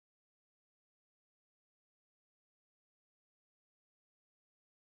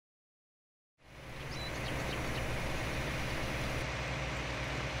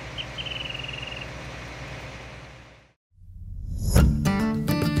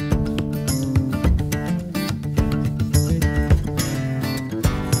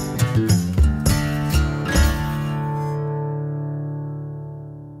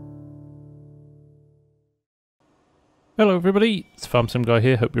Hello everybody, it's Farm Sim Guy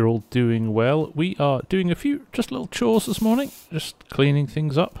here, hope you're all doing well. We are doing a few just little chores this morning, just cleaning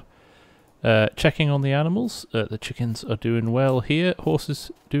things up, checking on the animals. The chickens are doing well here,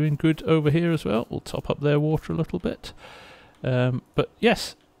 horses doing good over here as well. We'll top up their water a little bit. But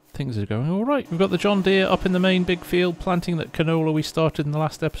yes, things are going alright. We've got the John Deere up in the main big field planting that canola we started in the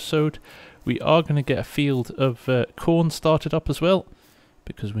last episode. We are going to get a field of corn started up as well,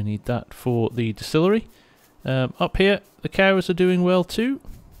 because we need that for the distillery. Up here, the cows are doing well too.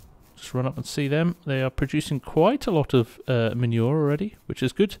 Just run up and see them. They are producing quite a lot of manure already, which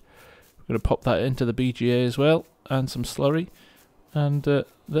is good. We're going to pop that into the BGA as well, and some slurry. And there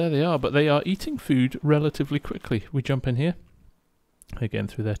they are, but they are eating food relatively quickly. We jump in here. They're getting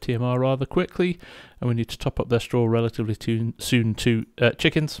through their TMR rather quickly, and we need to top up their straw relatively soon to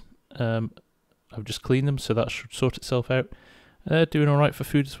chickens. I've just cleaned them, so that should sort itself out. They're doing alright for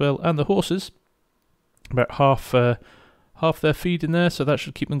food as well, and the horses, about half their feed in there, so that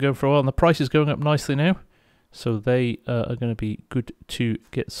should keep them going for a while. And the price is going up nicely now, so they are going to be good to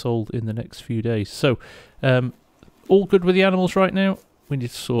get sold in the next few days. So all good with the animals right now. We need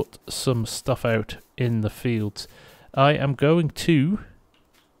to sort some stuff out in the fields. I am going to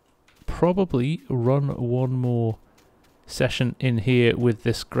probably run one more session in here with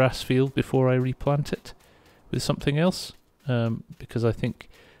this grass field before I replant it with something else, because I think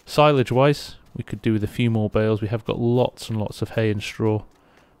silage wise we could do with a few more bales. We have got lots and lots of hay and straw,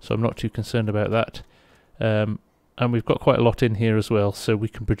 so I'm not too concerned about that. And we've got quite a lot in here as well, so we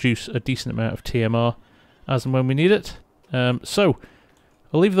can produce a decent amount of TMR as and when we need it. So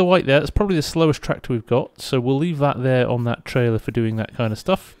I'll leave the white there. It's probably the slowest tractor we've got, so we'll leave that there on that trailer for doing that kind of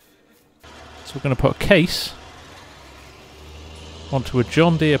stuff. So we're going to put a case onto a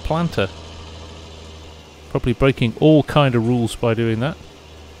John Deere planter. Probably breaking all kind of rules by doing that.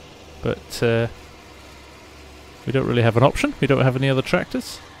 But we don't really have an option. We don't have any other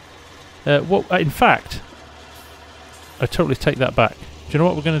tractors. In fact, I totally take that back. Do you know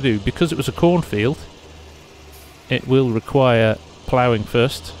what we're going to do? Because it was a cornfield, it will require ploughing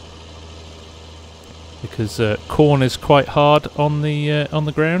first, because corn is quite hard on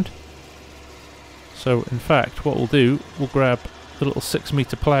the ground. So in fact, what we'll do, we'll grab the little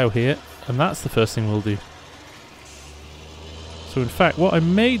 6-meter plough here, and that's the first thing we'll do. So in fact, what I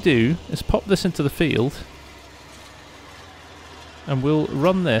may do is pop this into the field, and we'll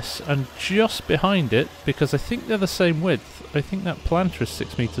run this, and just behind it, because I think they're the same width, I think that planter is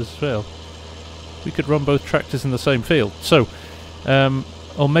 6 meters as well. We could run both tractors in the same field. So,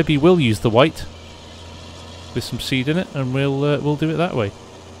 or maybe we'll use the white with some seed in it, and we'll do it that way.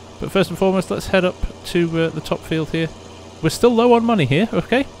 But first and foremost, let's head up to the top field here. We're still low on money here,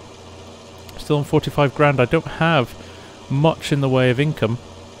 okay? Still on 45 grand. I don't have much in the way of income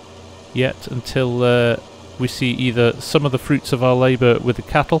yet until we see either some of the fruits of our labour with the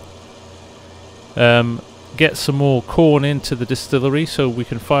cattle, get some more corn into the distillery so we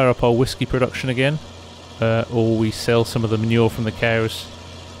can fire up our whiskey production again, or we sell some of the manure from the cows,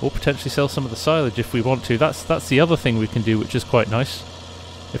 or potentially sell some of the silage if we want to. That's the other thing we can do, which is quite nice.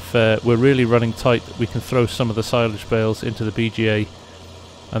 If we're really running tight, we can throw some of the silage bales into the BGA,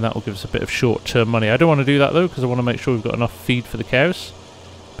 and that will give us a bit of short-term money. I don't want to do that though, because I want to make sure we've got enough feed for the cows.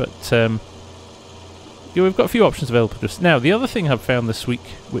 But yeah, we've got a few options available to us. Now, the other thing I've found this week,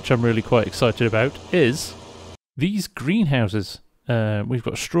 which I'm really quite excited about, is these greenhouses. We've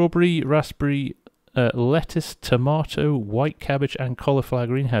got strawberry, raspberry, lettuce, tomato, white cabbage, and cauliflower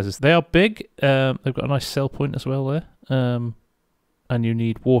greenhouses. They are big. They've got a nice sell point as well there. And you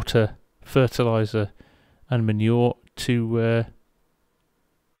need water, fertilizer, and manure to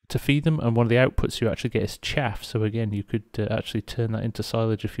feed them, and one of the outputs you actually get is chaff, so again you could actually turn that into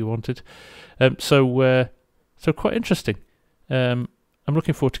silage if you wanted. So quite interesting. I'm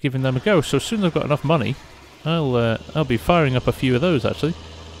looking forward to giving them a go. So as soon as I've got enough money, I'll be firing up a few of those actually.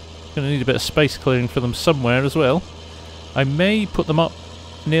 Going to need a bit of space clearing for them somewhere as well. I may put them up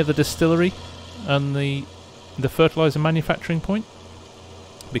near the distillery and the fertilizer manufacturing point,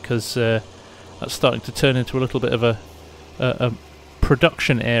 because that's starting to turn into a little bit of a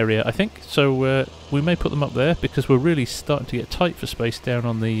production area, I think. So we may put them up there, because we're really starting to get tight for space down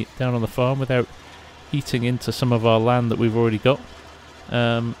on the farm without eating into some of our land that we've already got.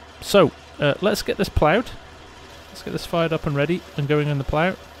 So let's get this ploughed. Let's get this fired up and ready and going in the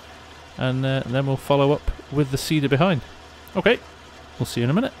plough, and then we'll follow up with the seeder behind. Okay, we'll see you in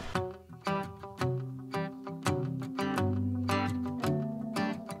a minute.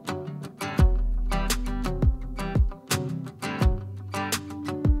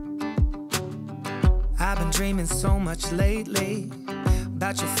 I've been dreaming so much lately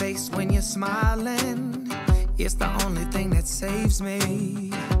about your face when you're smiling. It's the only thing that saves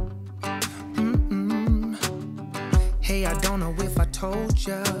me. Hey, I don't know if I told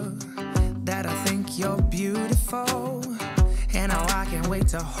you that I think you're beautiful, and how I can't wait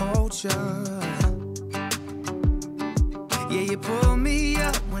to hold you. Yeah, you pull me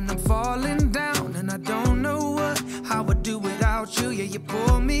up when I'm falling down, and I don't know how I would do without you. Yeah, you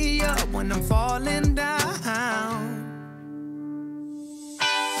pull me up when I'm falling down.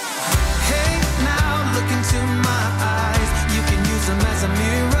 Hey, now look into my eyes. You can use them as a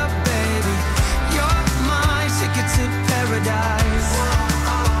mirror, baby. You're my ticket to paradise.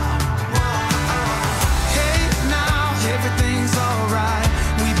 Hey, now everything's alright.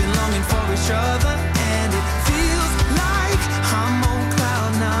 We've been longing for each other, and it feels like I'm on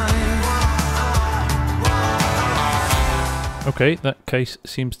cloud nine. Okay, that case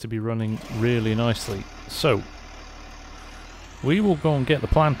seems to be running really nicely. So, we will go and get the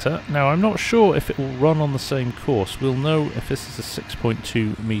planter. Now, I'm not sure if it will run on the same course. We'll know if this is a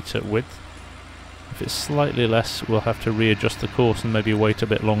 6.2 meter width. If it's slightly less, we'll have to readjust the course and maybe wait a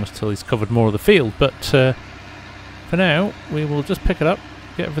bit longer until he's covered more of the field. But for now, we will just pick it up,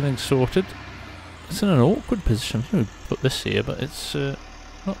 get everything sorted. It's in an awkward position. We put this here, but it's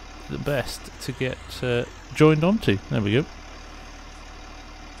not the best to get joined onto. There we go.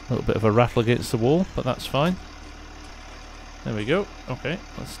 A little bit of a rattle against the wall, but that's fine. There we go. Okay,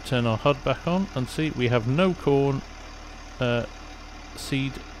 let's turn our HUD back on and see we have no corn,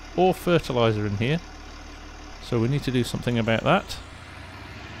 seed or fertilizer in here. So we need to do something about that.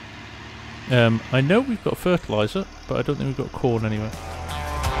 I know we've got fertilizer, but I don't think we've got corn anywhere.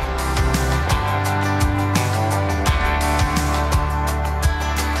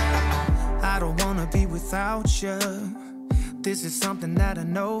 I don't wanna be without you. This is something that I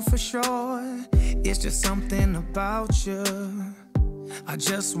know for sure. It's just something about you. I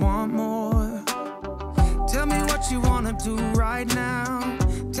just want more. Tell me what you wanna do right now.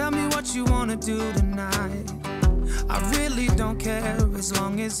 Tell me what you wanna do tonight. I really don't care as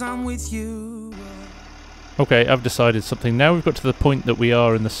long as I'm with you. Okay, I've decided something. Now we've got to the point that we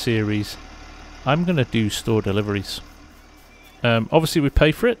are in the series, I'm going to do store deliveries. Obviously we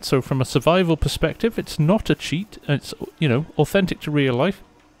pay for it, so from a survival perspective, it's not a cheat. It's, you know, authentic to real life.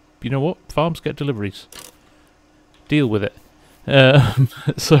 You know what? Farms get deliveries. Deal with it.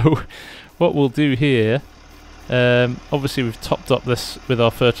 So, what we'll do here, obviously we've topped up this with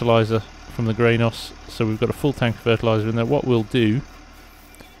our fertilizer from the Grainos, so we've got a full tank of fertilizer in there. What we'll do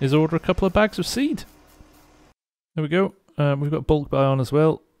is order a couple of bags of seed. There we go. We've got bulk buy on as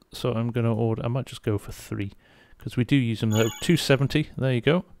well, so I'm going to order, I might just go for 3. Because we do use them though. 270, there you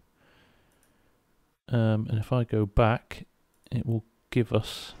go. And if I go back, it will give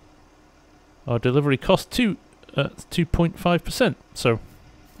us our delivery cost 2.5%. So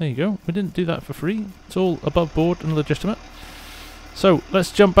there you go. We didn't do that for free. It's all above board and legitimate. So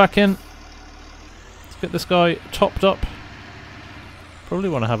let's jump back in. Let's get this guy topped up. Probably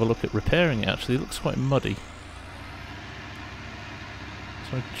want to have a look at repairing it actually. It looks quite muddy.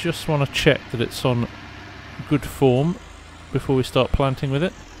 So I just want to check that it's on good form before we start planting with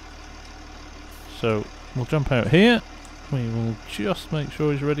it. So we'll jump out here. We will just make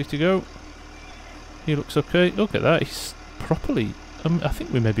sure he's ready to go. He looks okay. Look at that, he's properly, I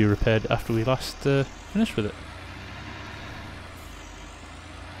think we maybe repaired after we last finished with it.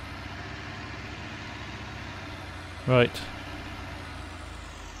 Right.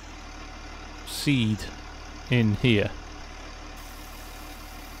 Seed in here.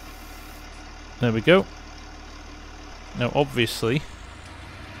 There we go. Now obviously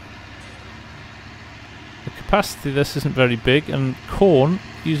the capacity of this isn't very big, and corn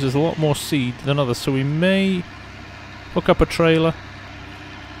uses a lot more seed than others, so we may hook up a trailer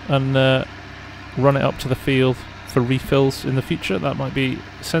and run it up to the field for refills in the future. That might be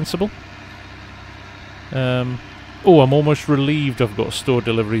sensible. Oh, I'm almost relieved I've got store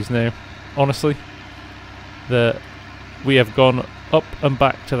deliveries now. Honestly, we have gone up and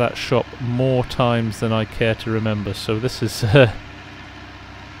back to that shop more times than I care to remember, so this is do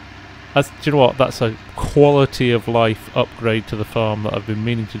you know what, that's a quality of life upgrade to the farm that I've been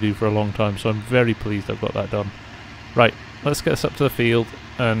meaning to do for a long time, so I'm very pleased I've got that done. Right, let's get this up to the field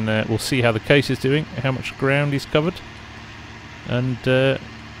and we'll see how the case is doing, how much ground he's covered, and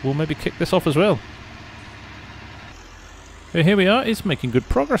we'll maybe kick this off as well. So here we are. It's making good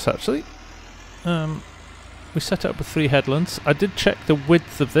progress actually. We set it up with 3 headlands. I did check the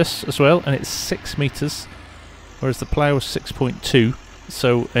width of this as well, and it's 6 meters, whereas the plough is 6.2.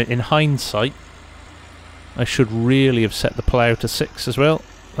 So in hindsight, I should really have set the plough to 6 as well.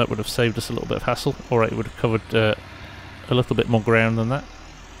 That would have saved us a little bit of hassle. Alright, it would have covered a little bit more ground than that.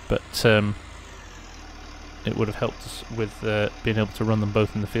 But it would have helped us with being able to run them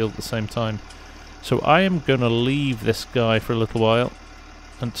both in the field at the same time. So I am going to leave this guy for a little while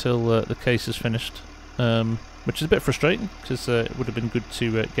until the case is finished, which is a bit frustrating because it would have been good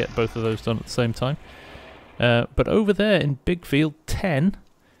to get both of those done at the same time. But over there in Big Field 10,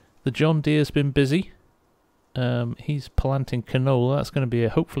 the John Deere's been busy. He's planting canola. That's going to be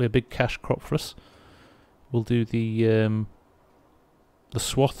hopefully a big cash crop for us. We'll do the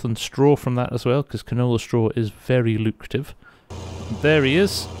swath and straw from that as well, because canola straw is very lucrative. There he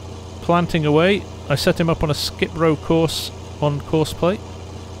is, planting away. I set him up on a skip row course on course plate,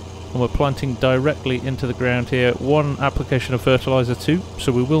 and we're planting directly into the ground here. One application of fertilizer too,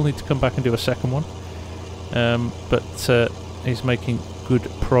 so we will need to come back and do a second one. But he's making good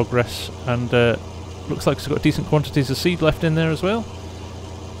progress, and looks like he's got decent quantities of seed left in there as well.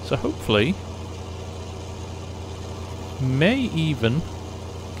 So hopefully may even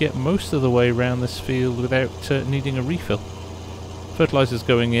get most of the way around this field without needing a refill. Fertilizer's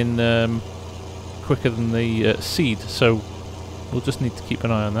going in quicker than the seed, so we'll just need to keep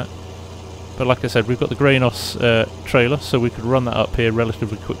an eye on that. But like I said, we've got the Grainos trailer, so we could run that up here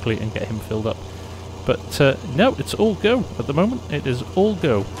relatively quickly and get him filled up. But no, it's all go at the moment. It is all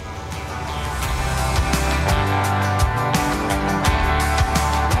go.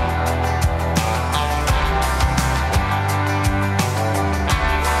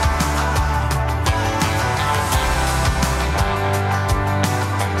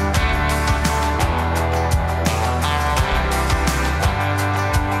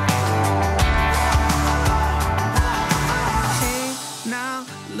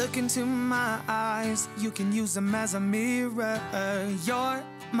 Into my eyes, you can use them as a mirror. You're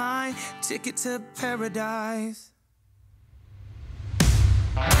my ticket to paradise.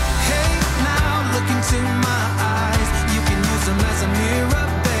 Hey, now look into my eyes, you can use them as a mirror,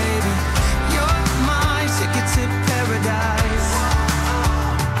 baby. You're my ticket to paradise.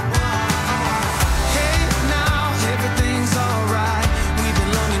 Hey, now everything's alright. We've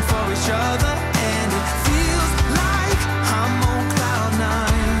been longing for each other, and it feels like I'm on cloud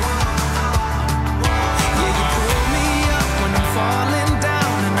nine. Falling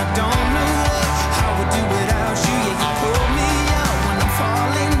down and I don't know how I would do without you. Yeah, you pull me up when I'm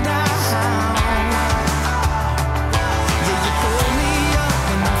falling down. Yeah, you pull me up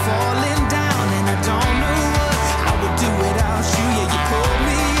when I'm falling down, and I don't know how I would do without you. Yeah, you pull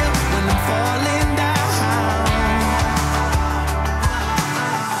me up when I'm falling down.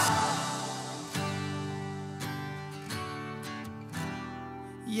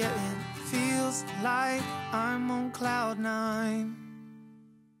 Yeah, it feels like I'm on cloud nine.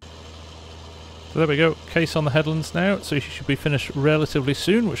 So there we go, case on the headlands now, so she should be finished relatively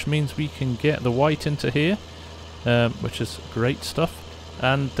soon, which means we can get the white into here, which is great stuff.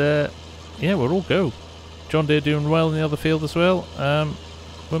 And yeah, we're all go. John Deere doing well in the other field as well.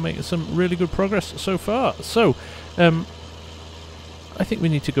 We're making some really good progress so far. So I think we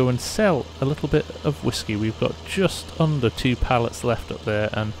need to go and sell a little bit of whiskey. We've got just under 2 pallets left up there,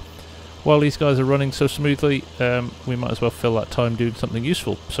 and while these guys are running so smoothly, we might as well fill that time doing something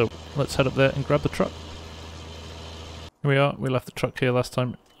useful. So let's head up there and grab the truck. Here we are. We left the truck here last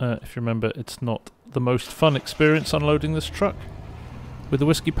time. If you remember, it's not the most fun experience unloading this truck with the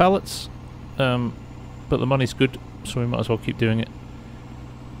whiskey pallets, but the money's good, so we might as well keep doing it.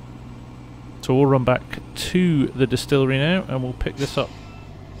 So we'll run back to the distillery now and we'll pick this up.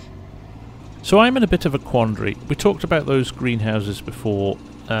 So I'm in a bit of a quandary. We talked about those greenhouses before.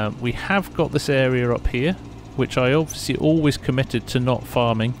 We have got this area up here, which I obviously always committed to not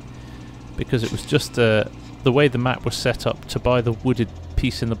farming, because it was just the way the map was set up to buy the wooded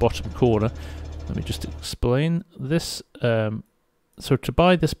piece in the bottom corner. Let me just explain this. So to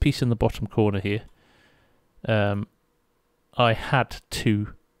buy this piece in the bottom corner here, I had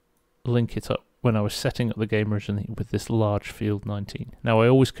to link it up when I was setting up the game originally with this large field 19. Now I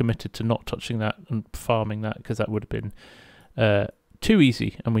always committed to not touching that and farming that, because that would have been too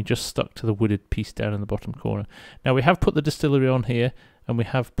easy, and we just stuck to the wooded piece down in the bottom corner. Now we have put the distillery on here, and we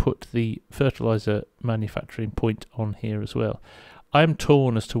have put the fertilizer manufacturing point on here as well. I'm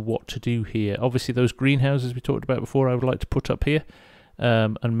torn as to what to do here. Obviously those greenhouses we talked about before I would like to put up here,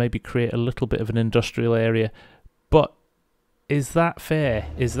 and maybe create a little bit of an industrial area. But is that fair?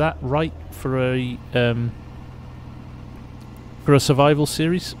 Is that right for a survival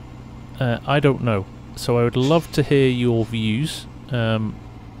series? I don't know. So I would love to hear your views and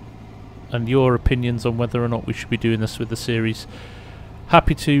your opinions on whether or not we should be doing this with the series.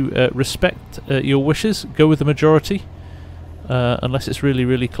 Happy to respect your wishes. Go with the majority, unless it's really,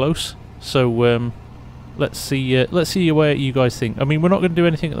 really close. So let's see what you guys think. I mean, we're not going to do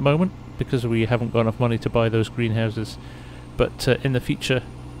anything at the moment because we haven't got enough money to buy those greenhouses. But in the future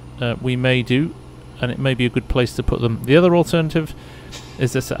we may do, and it may be a good place to put them. The other alternative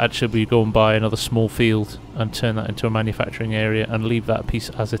is this, that actually we go and buy another small field and turn that into a manufacturing area and leave that piece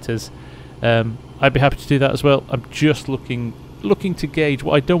as it is. I'd be happy to do that as well. I'm just looking to gauge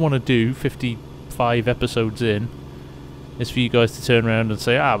what I don't want to do 55 episodes in is for you guys to turn around and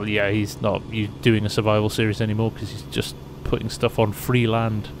say, ah, well, yeah, he's not doing a survival series anymore because he's just putting stuff on free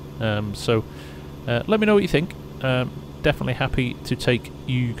land. So let me know what you think. Definitely happy to take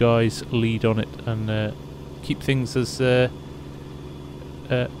you guys lead on it and keep things as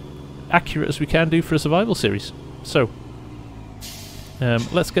accurate as we can do for a survival series. So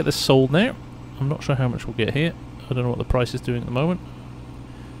let's get this sold now. I'm not sure how much we'll get here. I don't know what the price is doing at the moment.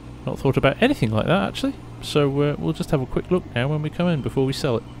 Not thought about anything like that actually. So we'll just have a quick look now when we come in before we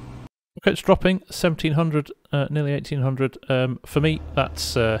sell it. Okay, it's dropping 1700, nearly 1800. For me,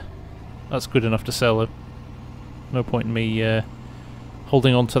 that's good enough to sell. No point in me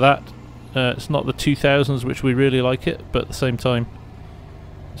holding on to that. It's not the 2000s, which we really like it, but at the same time,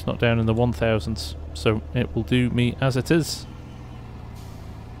 it's not down in the 1000s, so it will do me as it is.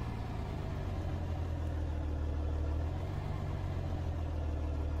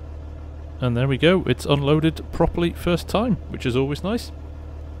 And there we go, it's unloaded properly first time, which is always nice.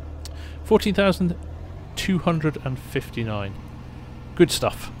 14,259. Good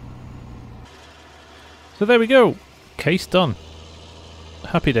stuff. So there we go, case done.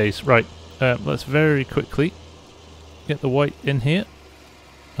 Happy days. Right, let's very quickly get the white in here,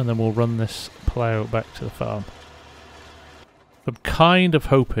 and then we'll run this plough back to the farm. I'm kind of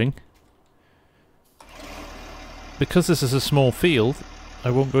hoping, because this is a small field, I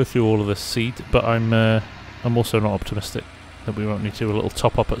won't go through all of this seed, but I'm also not optimistic that we won't need to do a little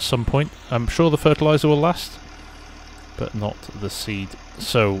top up at some point. I'm sure the fertilizer will last, but not the seed.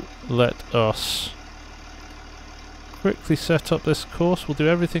 So let us quickly set up this course. We'll do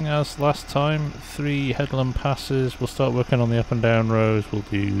everything as last time. 3 headland passes. We'll start working on the up and down rows. We'll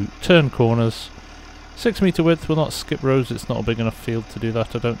do turn corners. 6 meter width. We'll not skip rows. It's not a big enough field to do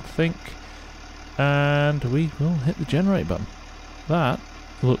that, I don't think. And we will hit the generate button. That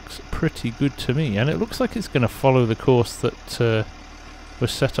looks pretty good to me, and it looks like it's going to follow the course that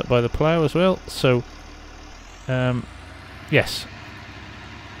was set up by the plough as well. So yes,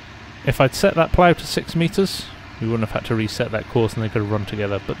 if I'd set that plough to 6 meters, we wouldn't have had to reset that course and they could have run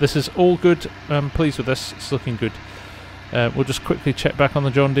together. But this is all good. I'm pleased with this. It's looking good. We'll just quickly check back on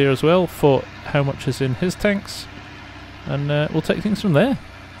the John Deere as well for how much is in his tanks, and we'll take things from there.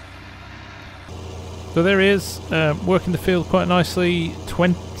 So there he is, working the field quite nicely.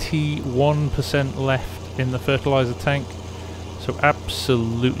 21% left in the fertilizer tank, so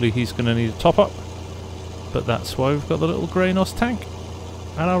absolutely he's going to need a top up, but that's why we've got the little grey NOS tank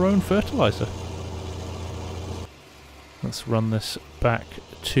and our own fertilizer. Let's run this back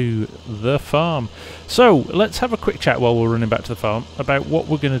to the farm. So let's have a quick chat while we're running back to the farm about what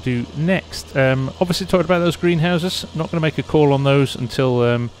we're going to do next. Obviously talked about those greenhouses. Not going to make a call on those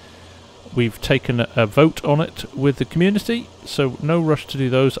until we've taken a vote on it with the community, so no rush to do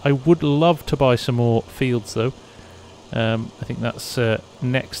those. I would love to buy some more fields though. I think that's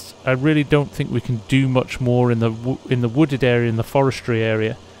next. I really don't think we can do much more in the wooded area, in the forestry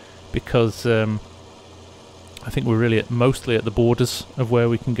area, because I think we're really mostly at the borders of where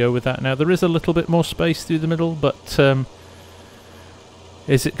we can go with that now. There is a little bit more space through the middle, but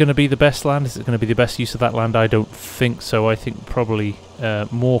is it going to be the best land? Is it going to be the best use of that land? I don't think so. I think probably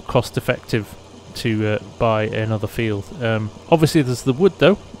more cost effective to buy another field. Obviously there's the wood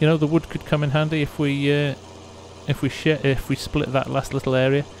though. You know, the wood could come in handy if we split that last little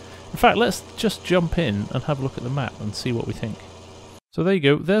area. In fact, let's just jump in and have a look at the map and see what we think. So there you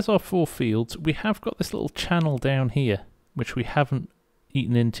go, there's our 4 fields. We have got this little channel down here which we haven't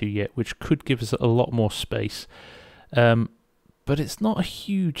eaten into yet, which could give us a lot more space. But it's not a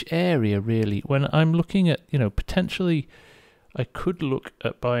huge area really. When I'm looking at, you know, potentially I could look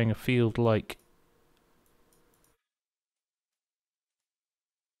at buying a field like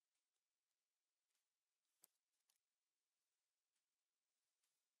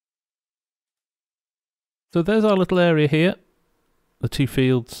so there's our little area here, the 2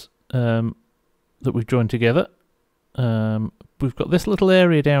 fields that we've joined together. We've got this little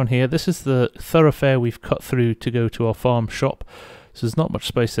area down here. This is the thoroughfare we've cut through to go to our farm shop. So there's not much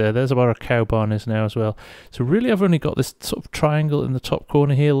space there. There's where our cow barn is now as well. So really I've only got this sort of triangle in the top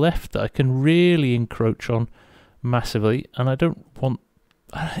corner here left that I can really encroach on massively. And I don't want...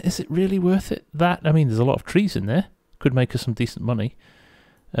 is it really worth it? That, I mean, there's a lot of trees in there. Could make us some decent money.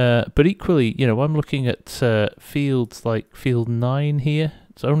 But equally, you know, I'm looking at fields like field 9 here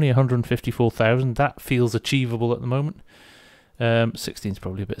It's only 154,000. That feels achievable at the moment. 16 is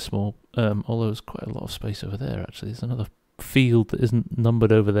probably a bit small, although there's quite a lot of space over there, actually. There's another field that isn't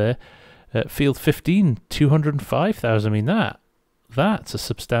numbered over there. Field 15, 205,000. I mean, that's a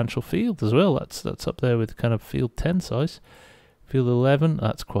substantial field as well. That's up there with kind of field 10 size. Field 11,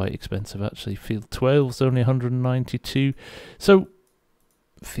 that's quite expensive, actually. Field 12 is only 192. So,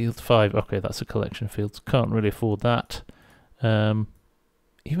 field 5, okay, that's a collection of fields. Can't really afford that.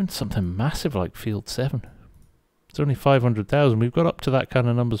 Even something massive like field 7. It's only 500,000. We've got up to that kind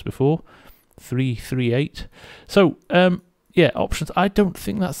of numbers before. 338. So, yeah, options. I don't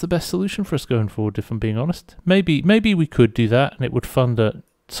think that's the best solution for us going forward, if I'm being honest. Maybe we could do that, and it would fund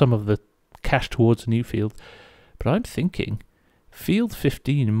some of the cash towards a new field. But I'm thinking field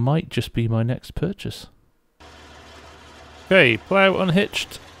 15 might just be my next purchase. Okay, plough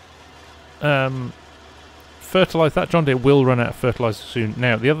unhitched. Fertilise. That John Deere will run out of fertilizer soon.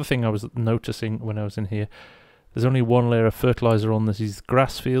 Now, the other thing I was noticing when I was in here, there's only one layer of fertilizer on these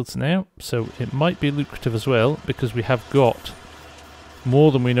grass fields now, so it might be lucrative as well, because we have got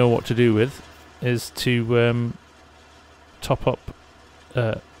more than we know what to do with, is to top up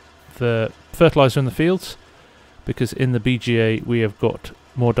the fertilizer in the fields, because in the BGA we have got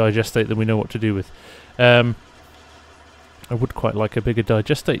more digestate than we know what to do with. I would quite like a bigger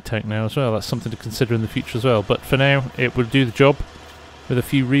digestate tank now as well. That's something to consider in the future as well, but for now it will do the job with a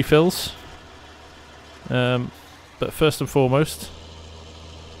few refills. But first and foremost,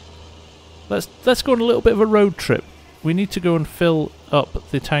 let's go on a little bit of a road trip. We need to go and fill up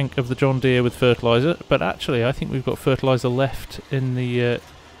the tank of the John Deere with fertilizer, but actually I think we've got fertilizer left in the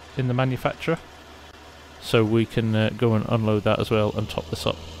manufacturer, so we can go and unload that as well and top this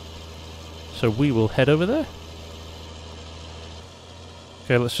up. So we will head over there.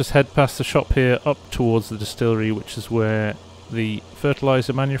 Okay, let's just head past the shop here up towards the distillery, which is where the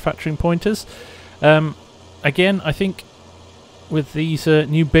fertilizer manufacturing point is. Again, I think with these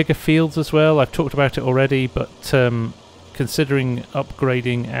new bigger fields as well, I've talked about it already, but considering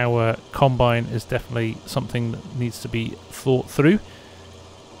upgrading our combine is definitely something that needs to be thought through.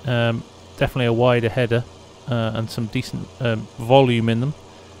 Definitely a wider header and some decent volume in them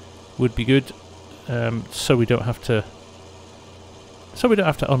would be good, so we don't have to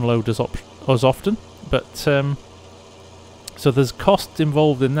unload as often. But so there's cost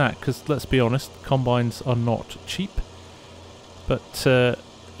involved in that, because let's be honest, combines are not cheap, but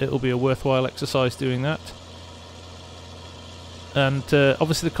it'll be a worthwhile exercise doing that. And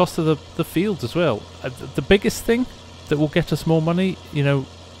obviously the cost of the fields as well. The biggest thing that will get us more money, you know,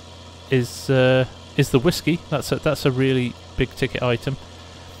 is the whiskey. That's a really big ticket item.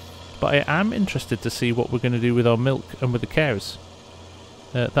 But I am interested to see what we're going to do with our milk and with the cows.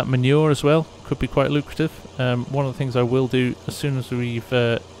 That manure as well could be quite lucrative. One of the things I will do as soon as we've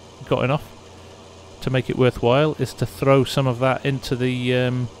got enough to make it worthwhile is to throw some of that into the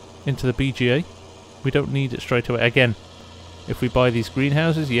BGA. We don't need it straight away. Again, if we buy these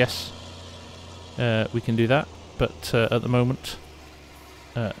greenhouses, yes, we can do that. But at the moment,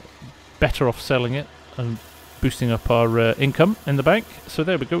 better off selling it and boosting up our income in the bank. So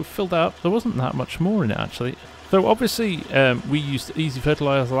there we go, filled out. There wasn't that much more in it actually. So obviously we used easy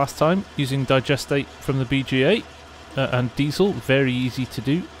fertilizer last time using digestate from the BGA and diesel, very easy to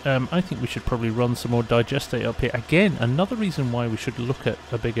do. I think we should probably run some more digestate up here. Again, another reason why we should look at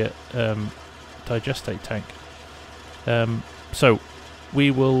a bigger digestate tank. So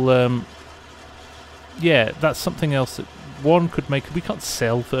we will, yeah, that's something else that one could make. We can't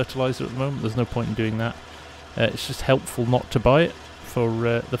sell fertilizer at the moment, there's no point in doing that. It's just helpful not to buy it for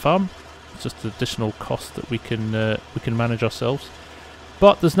the farm. Just additional cost that we can manage ourselves,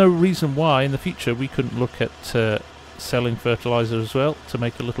 but there's no reason why in the future we couldn't look at selling fertilizer as well to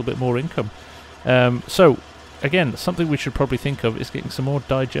make a little bit more income. So again, something we should probably think of is getting some more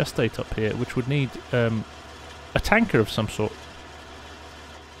digestate up here, which would need a tanker of some sort.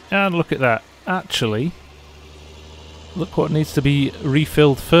 And look at that, actually look what needs to be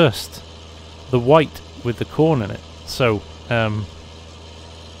refilled first, the white with the corn in it. So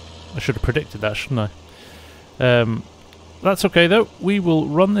I should have predicted that, shouldn't I? That's okay though. We will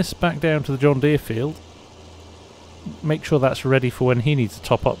run this back down to the John Deere field, make sure that's ready for when he needs to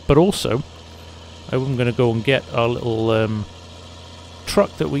top up. But also, I'm going to go and get our little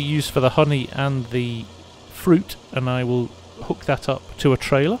truck that we use for the honey and the fruit, and I will hook that up to a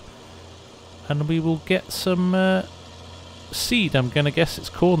trailer, and we will get some seed. I'm going to guess it's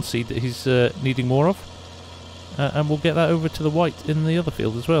corn seed that he's needing more of, and we'll get that over to the white in the other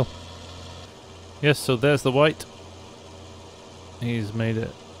field as well. Yes, so there's the white. He's made it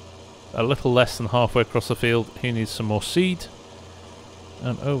a little less than halfway across the field. He needs some more seed.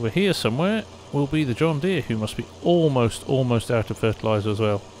 And over here somewhere will be the John Deere, who must be almost out of fertiliser as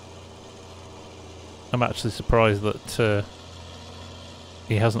well. I'm actually surprised that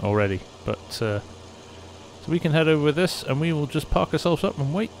he hasn't already, but so we can head over with this and we will just park ourselves up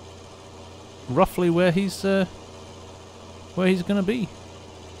and wait roughly where he's going to be.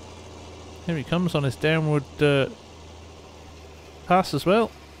 Here he comes on his downward pass as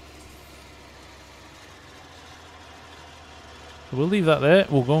well. We'll leave that there.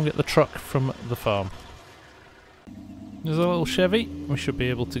 We'll go and get the truck from the farm. There's a little Chevy. We should be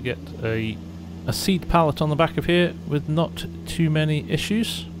able to get a seed pallet on the back of here with not too many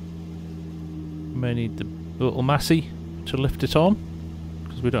issues. May need the little Massey to lift it on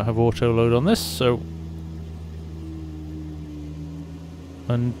because we don't have auto load on this, so.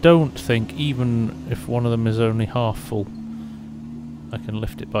 And don't think, even if one of them is only half full, I can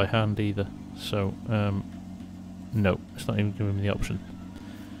lift it by hand either. So, no, it's not even giving me the option.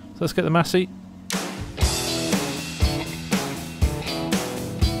 So let's get the Massey.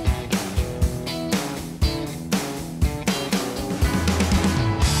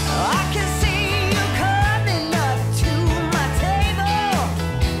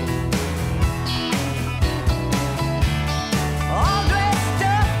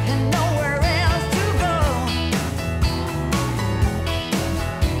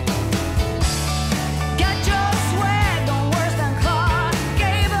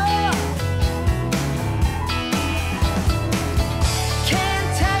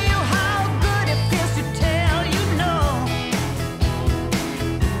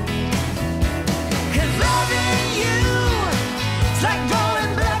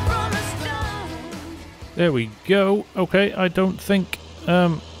 There we go. Okay, I don't think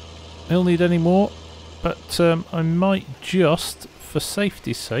he'll need any more, but I might just, for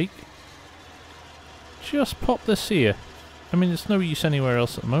safety's sake, just pop this here. I mean, it's no use anywhere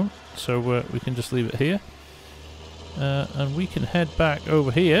else at the moment, so we can just leave it here. And we can head back over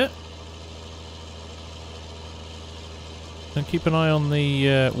here and keep an eye on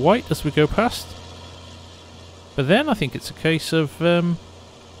the white as we go past. But then I think it's a case of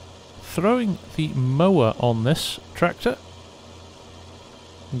throwing the mower on this tractor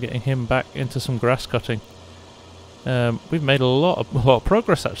and getting him back into some grass cutting. We've made a lot of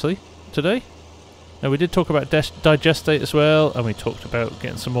progress actually today. Now we did talk about digestate as well, and we talked about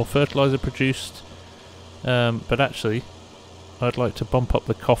getting some more fertiliser produced. But actually, I'd like to bump up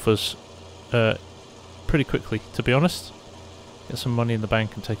the coffers pretty quickly, to be honest. Get some money in the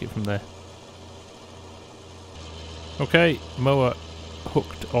bank and take it from there. Okay, mower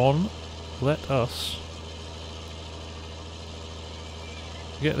hooked on. Let us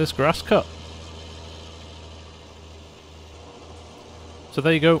get this grass cut. So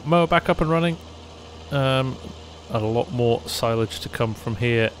there you go, mower back up and running. And a lot more silage to come from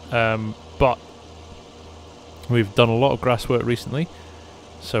here, but we've done a lot of grass work recently,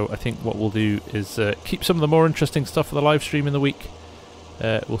 so I think what we'll do is keep some of the more interesting stuff for the live stream in the week.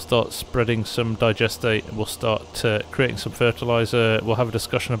 We'll start spreading some digestate, we'll start creating some fertiliser, we'll have a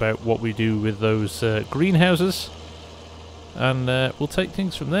discussion about what we do with those greenhouses, and we'll take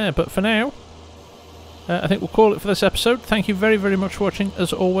things from there. But for now, I think we'll call it for this episode. Thank you very, very much for watching,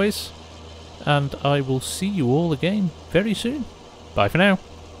 as always, and I will see you all again very soon. Bye for now.